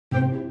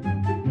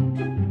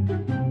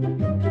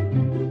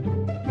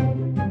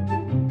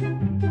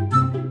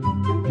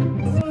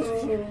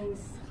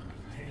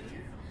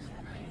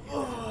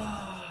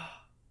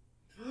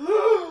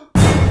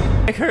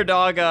her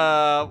dog,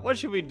 what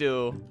should we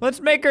do? Let's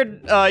make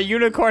her,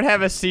 unicorn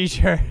have a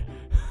seizure.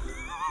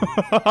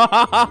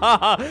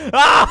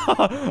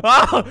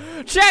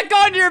 Check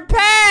on your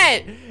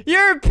pet!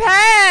 Your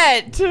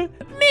pet!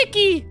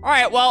 Mickey!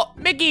 Alright, well,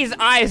 Mickey's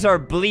eyes are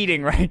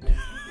bleeding right now.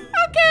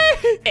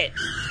 Okay.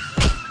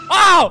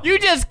 Oh, you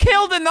just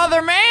killed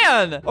another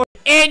man.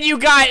 And you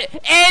got,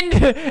 and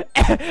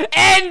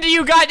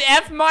you got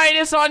F-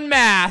 on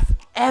math.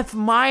 F-.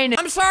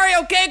 I'm sorry,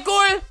 okay,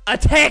 cool?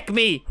 Attack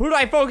me. Who do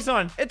I focus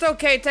on? It's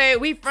okay, Tay,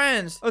 we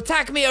friends.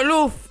 Attack me,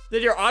 aloof.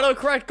 Did your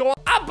autocorrect go?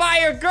 I'll buy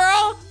your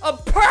girl a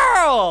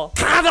pearl.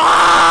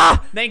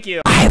 Thank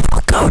you. I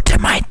will go to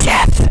my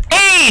death.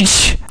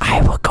 Age.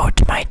 I will go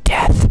to my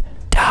death.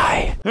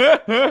 Die.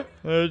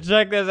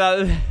 Check this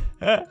out.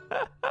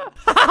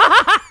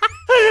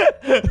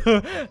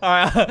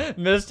 Alright,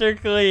 Mr.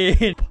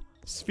 Clean.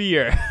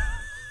 Sphere.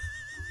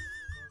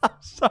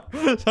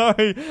 I'm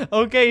sorry.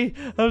 Okay,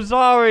 I'm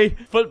sorry.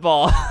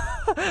 Football.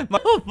 My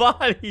whole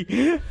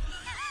body.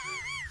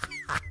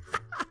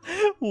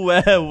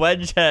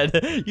 Wedge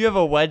head. You have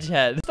a wedge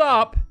head.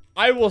 Stop.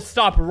 I will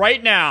stop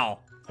right now.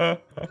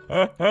 Alright,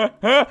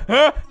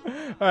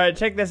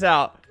 check this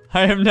out.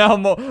 I am now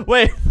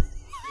wait.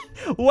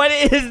 What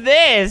is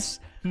this?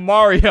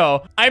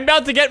 Mario. I'm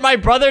about to get my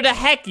brother to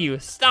heck you.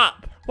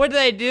 Stop. What did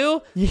I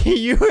do?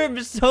 You were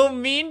so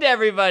mean to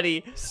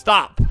everybody.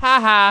 Stop.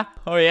 Haha.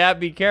 Oh yeah,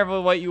 be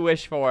careful what you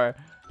wish for.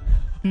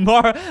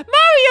 Mario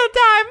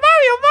time!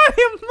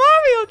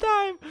 Mario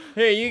time!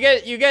 Here,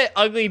 you get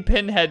ugly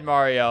pinhead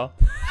Mario.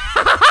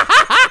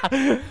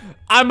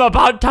 I'm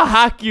about to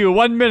hack you.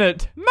 1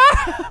 minute.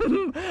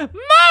 Mario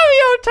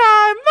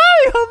time!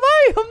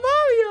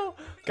 Mario!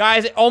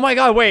 Guys, oh my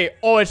god, wait.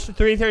 Oh, it's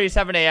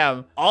 3:37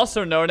 a.m.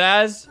 Also known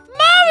as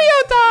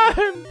Mario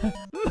time!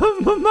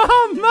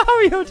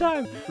 Mario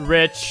time!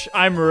 Rich.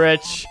 I'm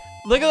rich.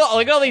 Look at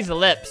all these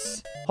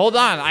lips. Hold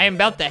on, I am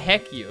about to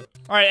heck you.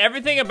 Alright,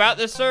 everything about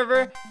this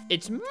server,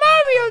 it's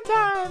Mario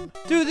time!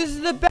 Dude, this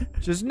is the best.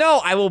 Just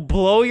know, I will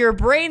blow your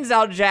brains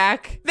out,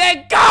 Jack.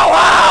 Then go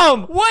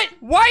home! What?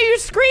 Why are you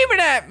screaming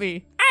at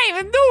me? I didn't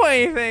even do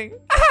anything.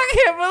 I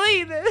can't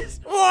believe this.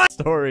 What?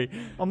 Story.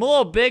 I'm a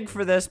little big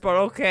for this, but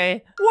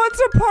okay.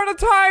 Once upon a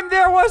time,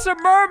 there was a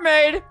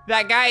mermaid.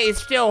 That guy is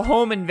still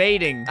home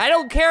invading. I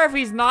don't care if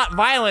he's not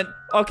violent.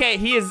 Okay,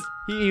 he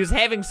was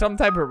having some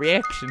type of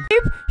reaction.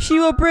 She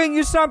will bring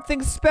you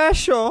something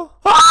special.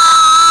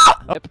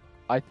 Yep,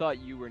 I thought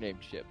you were named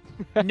Chip.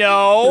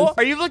 No.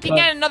 Are you looking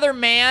at another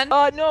man?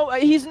 No,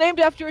 he's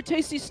named after a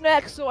tasty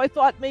snack, so I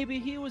thought maybe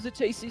he was a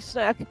tasty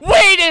snack.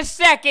 Wait a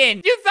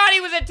second! You thought he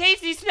was a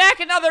tasty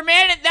snack, another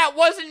man, and that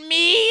wasn't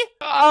me?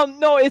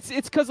 No,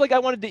 it's cause like I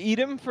wanted to eat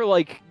him for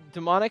like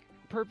demonic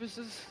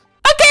purposes.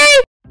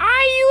 Okay!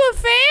 Are you a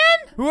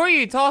fan? Who are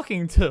you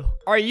talking to?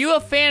 Are you a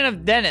fan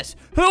of Dennis?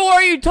 Who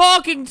are you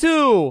talking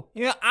to?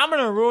 You know, I'm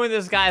gonna ruin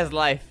this guy's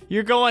life.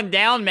 You're going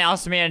down,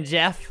 Mouse Man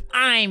Jeff.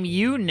 I'm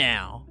you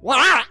now.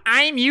 Well,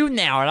 I'm you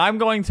now, and I'm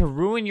going to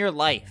ruin your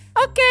life.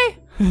 Okay.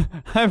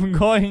 I'm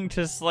going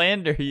to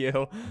slander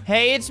you.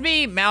 Hey, it's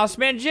me, Mouse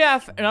Man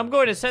Jeff, and I'm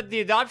going to set the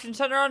adoption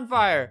center on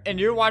fire. And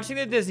you're watching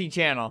the Disney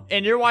Channel.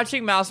 And you're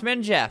watching Mouse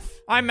Man Jeff.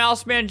 I'm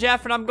Mouse Man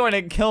Jeff, and I'm going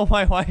to kill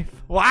my wife.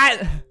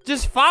 What?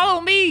 Just follow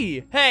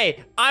me.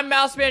 Hey, I'm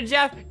Mouse Man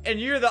Jeff, and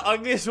you're the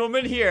ugliest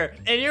woman here.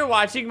 And you're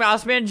watching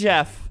Mouse Man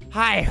Jeff.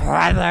 Hi,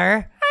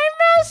 brother.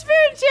 Mouse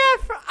Man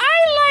Jeff,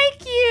 I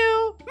like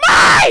you.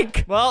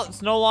 Mike! Well,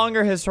 it's no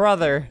longer his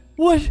brother.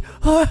 What?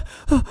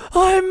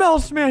 I'm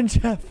Mouse Man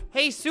Jeff.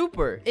 Hey,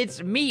 Super.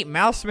 It's me,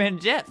 Mouse Man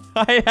Jeff.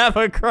 I have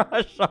a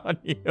crush on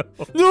you.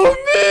 No,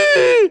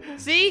 me!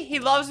 See? He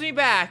loves me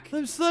back.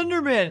 I'm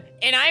Slenderman.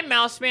 And I'm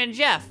Mouse Man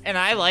Jeff. And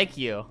I like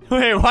you.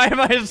 Wait, why am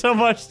I so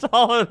much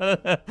taller than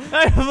him?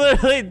 I'm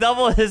literally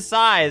double his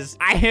size.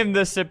 I am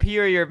the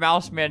superior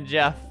Mouse Man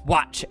Jeff.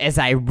 Watch as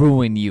I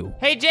ruin you.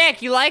 Hey,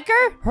 Jack, you like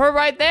her? Her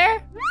right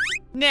there?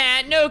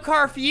 Nah, no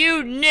car for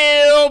you,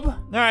 noob.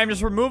 All right, I'm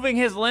just removing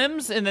his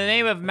limbs in the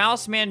name of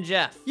Mouse Man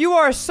Jeff. You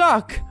are a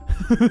suck.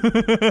 Hear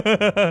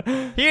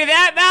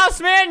that, Mouse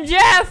Man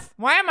Jeff?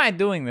 Why am I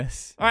doing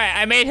this? All right,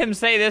 I made him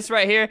say this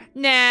right here.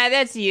 Nah,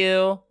 that's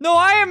you. No,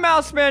 I am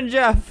Mouse Man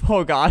Jeff.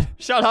 Oh, God.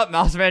 Shut up,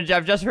 Mouse Man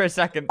Jeff, just for a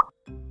second.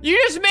 You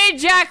just made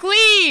Jack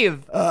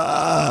leave!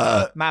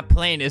 My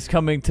plan is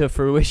coming to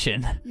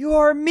fruition. You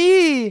are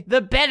me!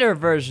 The better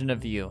version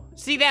of you.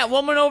 See that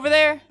woman over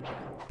there?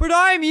 But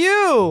I'm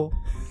you!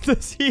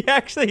 Does he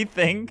actually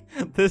think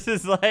this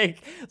is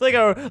like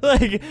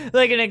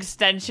an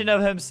extension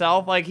of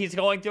himself? Like he's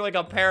going through like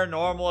a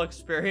paranormal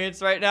experience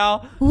right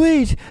now?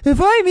 Wait, if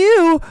I'm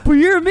you, but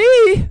you're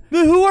me,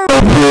 then who are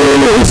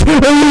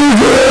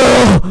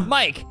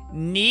Mike,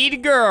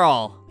 need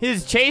girl.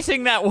 He's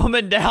chasing that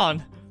woman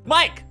down.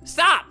 Mike,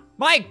 stop!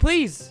 Mike,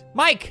 please!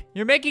 Mike,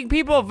 you're making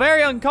people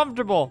very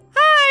uncomfortable.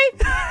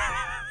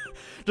 Hi!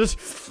 Just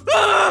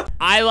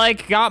I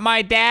like got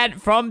my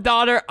dad from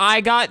daughter.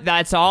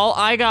 That's all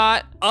I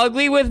got.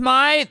 Ugly with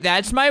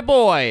that's my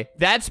boy.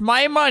 That's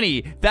my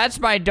money. That's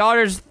my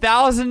daughter's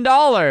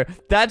 $1,000.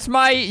 That's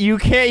you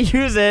can't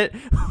use it.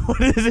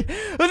 What is it?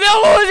 No,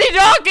 who is he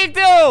talking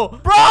to?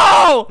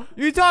 Bro,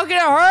 you talking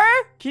to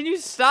her? Can you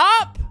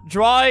stop?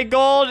 Drawing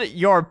gold,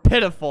 you're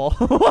pitiful.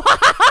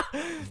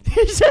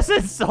 He's just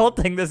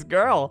insulting this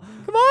girl.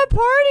 Come on,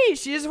 party.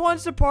 She just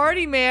wants to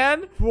party,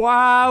 man.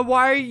 Wow,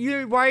 why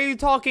are you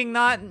talking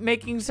not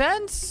making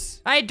sense?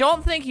 I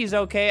don't think he's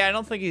okay. I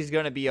don't think he's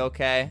gonna be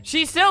okay.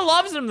 She still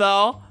loves him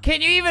though.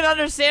 Can you even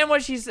understand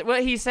what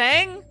he's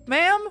saying,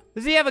 ma'am?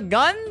 Does he have a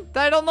gun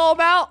that I don't know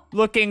about?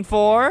 Looking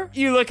for?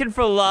 You looking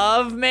for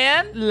love,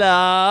 man?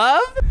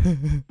 Love?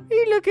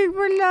 You looking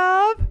for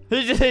love?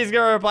 He's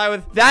gonna reply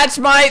with, that's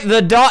the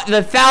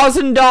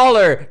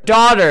 $1,000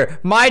 daughter.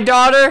 My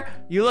daughter.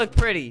 You look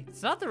pretty.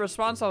 It's not the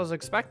response I was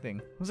expecting.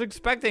 I was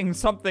expecting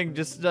something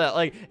just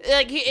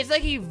it's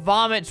like he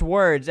vomits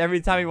words every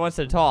time he wants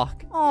to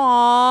talk.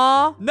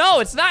 Aww.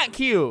 No, it's not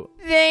cute.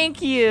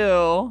 Thank you.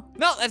 No,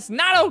 that's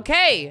not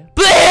okay.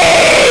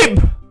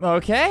 Bleep!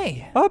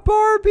 Okay. A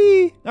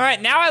Barbie. All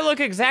right, now I look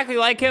exactly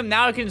like him.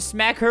 Now I can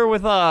smack her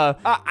with I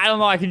don't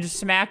know. I can just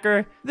smack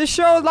her. The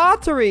show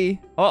lottery.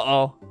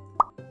 Uh-oh.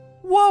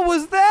 What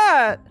was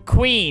that?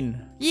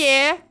 Queen.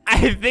 Yeah.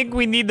 I think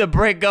we need to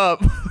break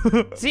up.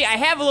 See, I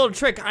have a little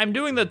trick. I'm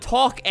doing the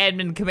talk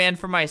admin command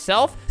for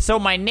myself, so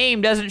my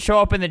name doesn't show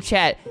up in the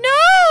chat.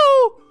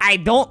 No! I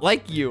don't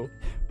like you.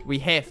 We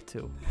have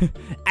to.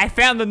 I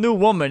found a new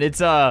woman.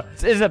 It's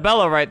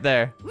Isabella right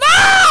there.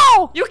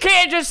 No! You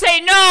can't just say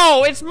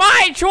no. It's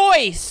my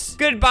choice.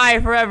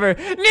 Goodbye forever.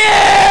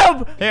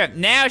 No! Here,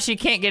 now she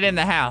can't get in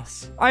the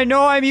house. I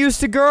know I'm used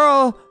to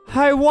girl.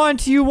 I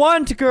want you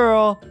want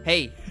girl.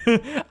 Hey,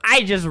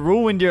 I just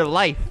ruined your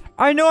life.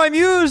 I know I'm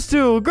used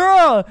to.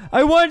 Girl,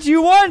 I want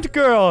you want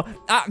girl.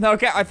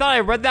 Okay, I thought I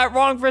read that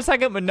wrong for a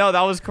second, but no,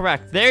 that was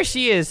correct. There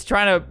she is,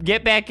 trying to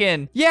get back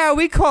in. Yeah,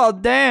 we call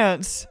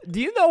dance. Do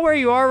you know where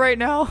you are right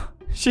now?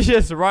 She's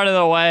just running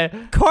away.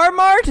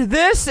 Carmart,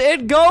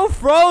 it go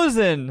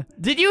frozen.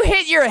 Did you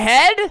hit your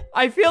head?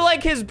 I feel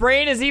like his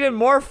brain is even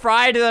more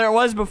fried than it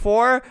was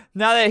before,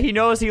 now that he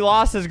knows he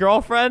lost his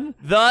girlfriend.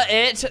 The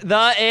it.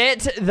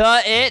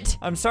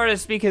 I'm starting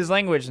to speak his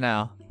language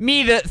now.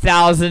 Me the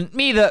 1,000,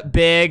 me the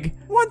big.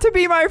 Want to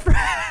be my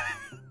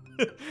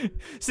friend?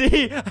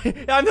 See,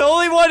 I'm the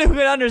only one who can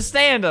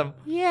understand him.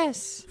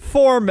 Yes.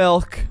 For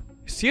milk.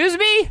 Excuse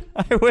me?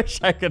 I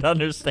wish I could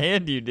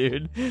understand you,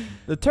 dude.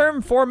 The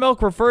term for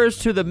milk refers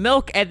to the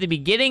milk at the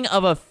beginning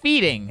of a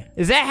feeding.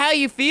 Is that how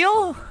you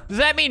feel? Does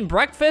that mean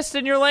breakfast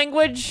in your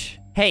language?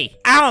 Hey,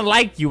 I don't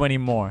like you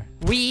anymore.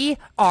 We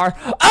are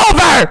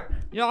over!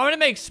 You know, I'm gonna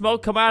make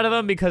smoke come out of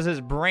him because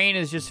his brain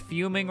is just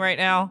fuming right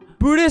now.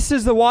 Brutus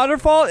is the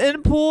waterfall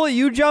in pool.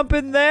 You jump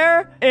in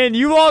there, and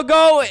you all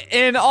go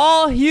in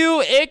all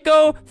hue, it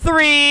go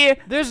 3.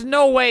 There's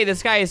no way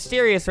this guy is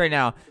serious right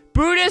now.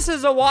 Brutus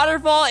is a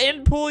waterfall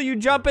in pool. You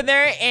jump in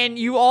there, and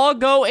you all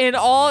go in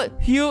all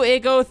hue, it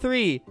go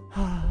 3.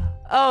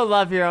 Oh,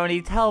 love your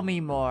Oni, tell me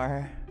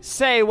more.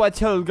 Say what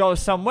he'll go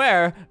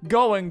somewhere.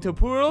 Going to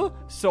pool?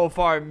 So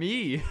far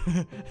me.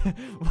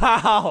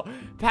 Wow.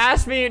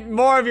 Pass me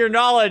more of your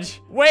knowledge.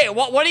 Wait,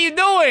 what are you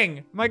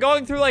doing? Am I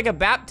going through like a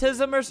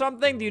baptism or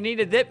something? Do you need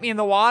to dip me in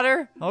the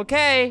water?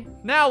 Okay.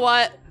 Now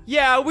what?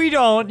 Yeah, we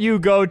don't. You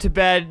go to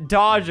bed.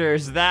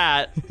 Dodgers,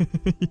 that.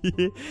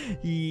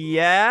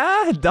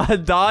 Yeah?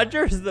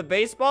 Dodgers, the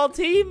baseball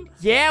team?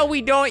 Yeah,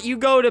 we don't. You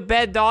go to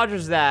bed.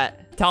 Dodgers, that.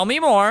 Tell me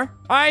more.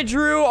 I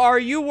drew Are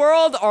You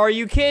World? Are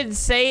You Kids?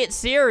 Say It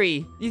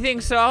Siri. You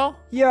think so?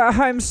 Yeah,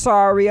 I'm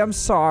sorry.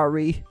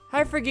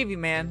 I forgive you,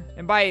 man.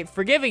 And by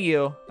forgiving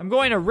you, I'm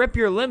going to rip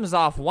your limbs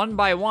off one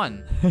by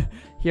one.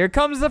 Here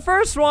comes the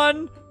first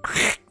one.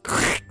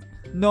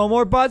 No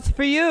more butts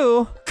for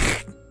you.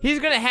 He's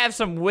gonna have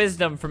some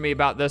wisdom for me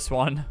about this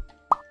one.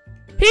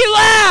 He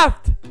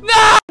laughed!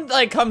 No!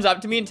 Like, comes up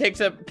to me and takes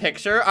a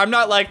picture. I'm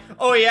not like,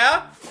 oh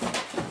yeah?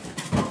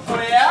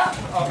 Oh yeah?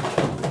 Oh.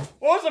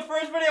 What was the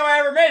first video I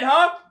ever made,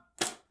 huh?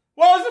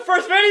 What was the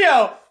first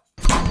video?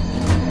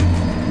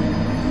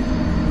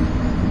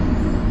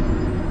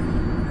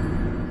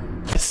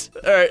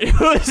 Alright,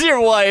 who's your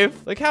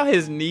wife? Look how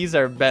his knees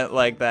are bent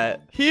like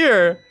that.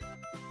 Here.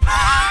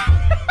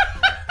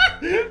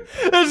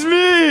 It's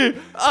me!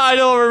 I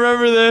don't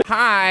remember this.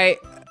 Hi.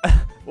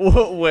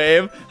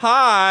 Wave.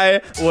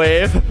 Hi.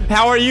 Wave.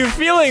 How are you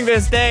feeling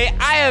this day?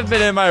 I have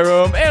been in my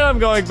room and I'm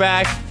going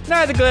back.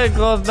 Now the good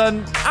clothes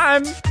done.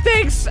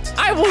 Thanks.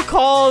 I will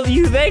call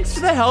you. Thanks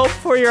for the help.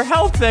 For your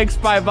help. Thanks.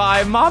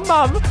 Bye-bye. Mama.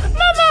 Mama. Mama. Bye,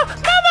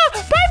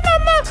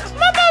 Mama.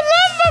 Mama.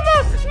 Love,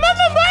 Mama.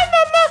 Mama. Bye,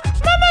 Mama.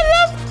 Mama.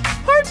 Love.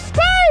 Heart.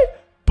 Bye.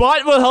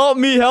 Bot will help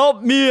me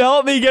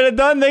get it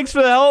done. Thanks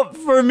for the help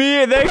for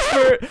me. Thanks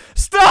for...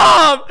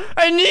 Stop!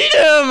 I need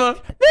him!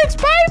 Thanks,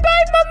 bye,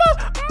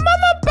 Mama!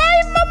 Mama,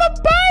 bye, Mama,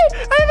 bye!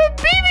 I have a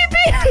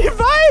baby,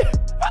 bye!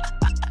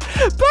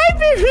 Bye,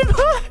 baby,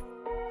 bye!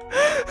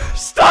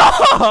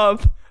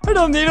 Stop! I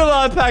don't don't need a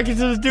lot of packages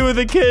to do with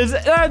the kids.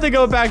 I have to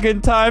go back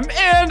in time,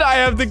 and I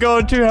have to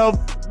go to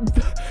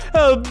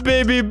help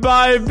baby.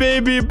 Bye,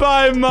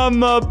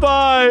 mama.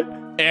 Bye.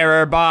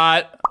 Error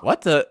bot. What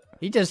the? Did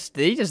he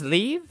just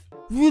leave?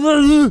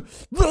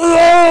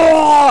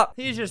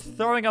 He's just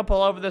throwing up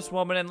all over this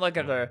woman, and look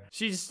at her.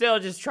 She's still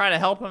just trying to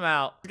help him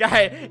out. This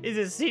guy is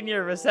a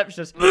senior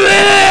receptionist.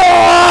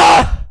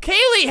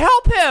 Kaylee,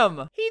 help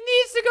him! He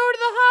needs to go to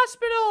the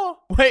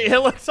hospital. Wait,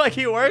 it looks like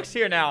he works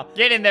here now.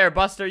 Get in there,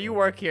 Buster. You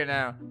work here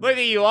now. Look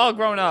at you, all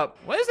grown up.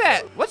 What is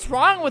that? What's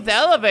wrong with the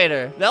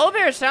elevator? The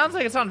elevator sounds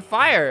like it's on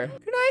fire.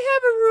 Can I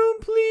have a room,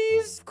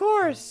 please? Of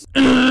course.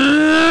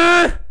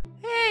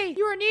 Hey,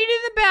 you are needed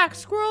in the back.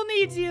 Squirrel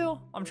needs you.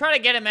 I'm trying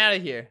to get him out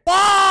of here.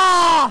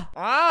 Ah!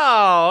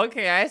 Oh,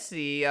 okay, I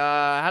see.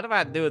 How do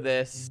I do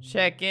this?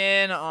 Check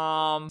in,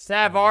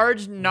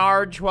 Savage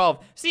Nard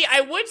 12. See,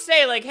 I would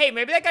say, like, hey,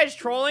 maybe that guy's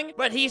trolling,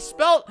 but he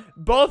spelt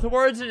both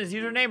words in his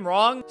username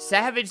wrong.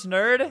 Savage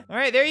Nerd. All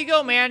right, there you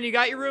go, man. You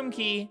got your room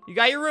key. You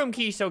got your room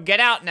key, so get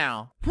out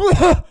now.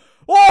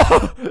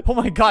 Oh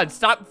my God,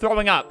 stop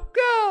throwing up.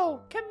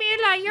 Go,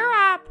 Camila, you're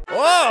up.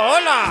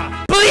 Oh,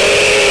 hola.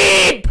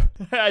 Bleep!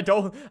 I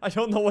don't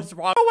know what's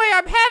wrong. Go away,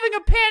 I'm having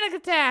a panic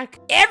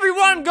attack.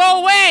 Everyone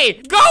go away!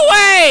 Go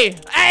away!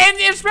 And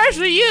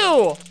especially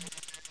you!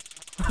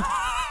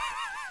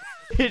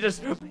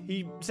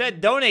 He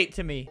said donate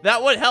to me.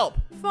 That would help.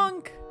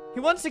 Funk. He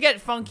wants to get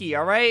funky,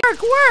 all right?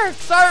 Work!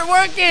 Start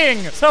working!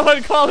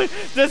 Someone call me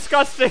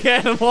disgusting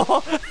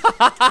animal.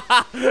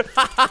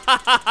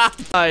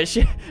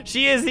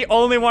 She is the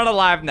only one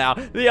alive now.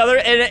 The other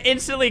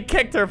instantly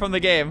kicked her from the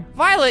game.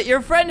 Violet,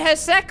 your friend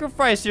has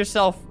sacrificed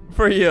yourself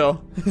for you.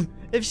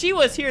 If she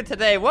was here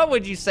today, what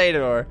would you say to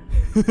her?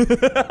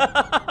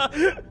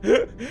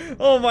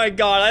 Oh my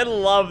God, I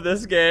love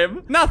this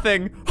game.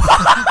 Nothing.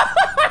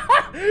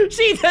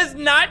 She does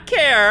not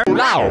care.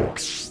 No.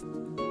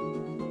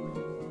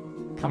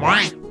 Come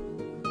on.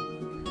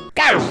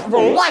 Guys,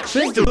 Roblox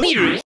is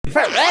deleted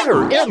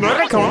forever. It'll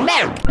never come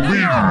back. Forever.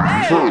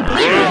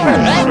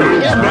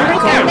 It'll never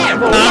come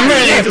back. I'm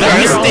really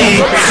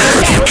thirsty.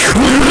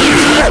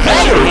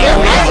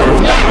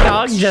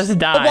 Dog just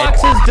died.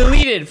 Roblox is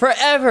deleted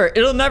forever.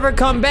 It'll never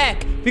come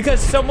back because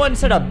someone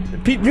said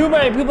too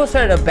many people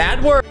said a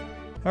bad word.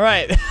 All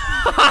right.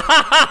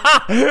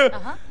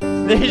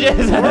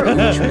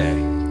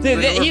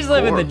 Dude, he's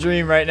living the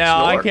dream right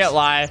now. I can't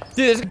lie.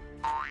 Dude,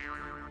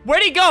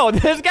 where'd he go?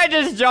 This guy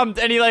just jumped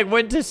and he like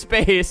went to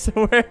space.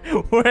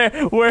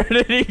 Where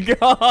did he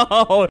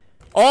go?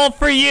 All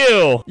for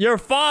you. Your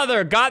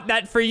father got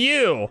that for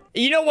you.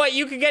 You know what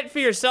you can get for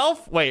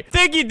yourself? Wait.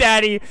 Thank you,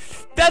 Daddy.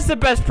 That's the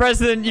best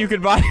present you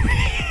could buy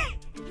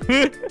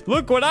me.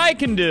 Look what I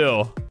can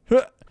do.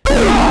 Your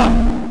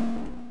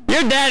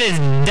dad is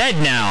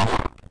dead now.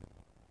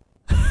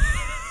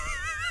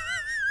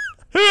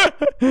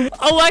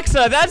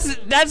 Alexa,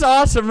 that's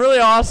awesome. Really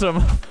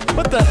awesome.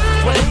 What the?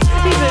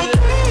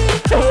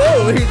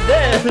 Whoa, he's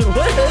dead.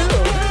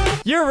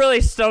 You're really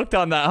stoked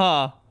on that,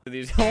 huh?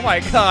 Oh my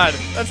God,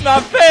 that's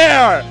not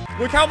fair.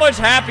 Look how much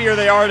happier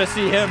they are to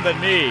see him than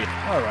me.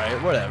 All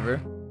right, whatever.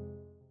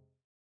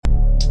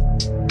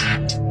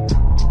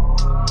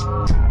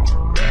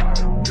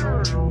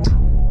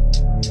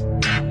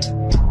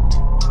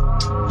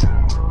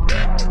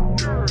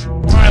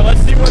 All right,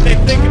 let's see what they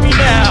think of me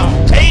now.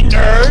 Hey,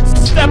 nerds,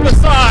 step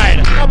aside.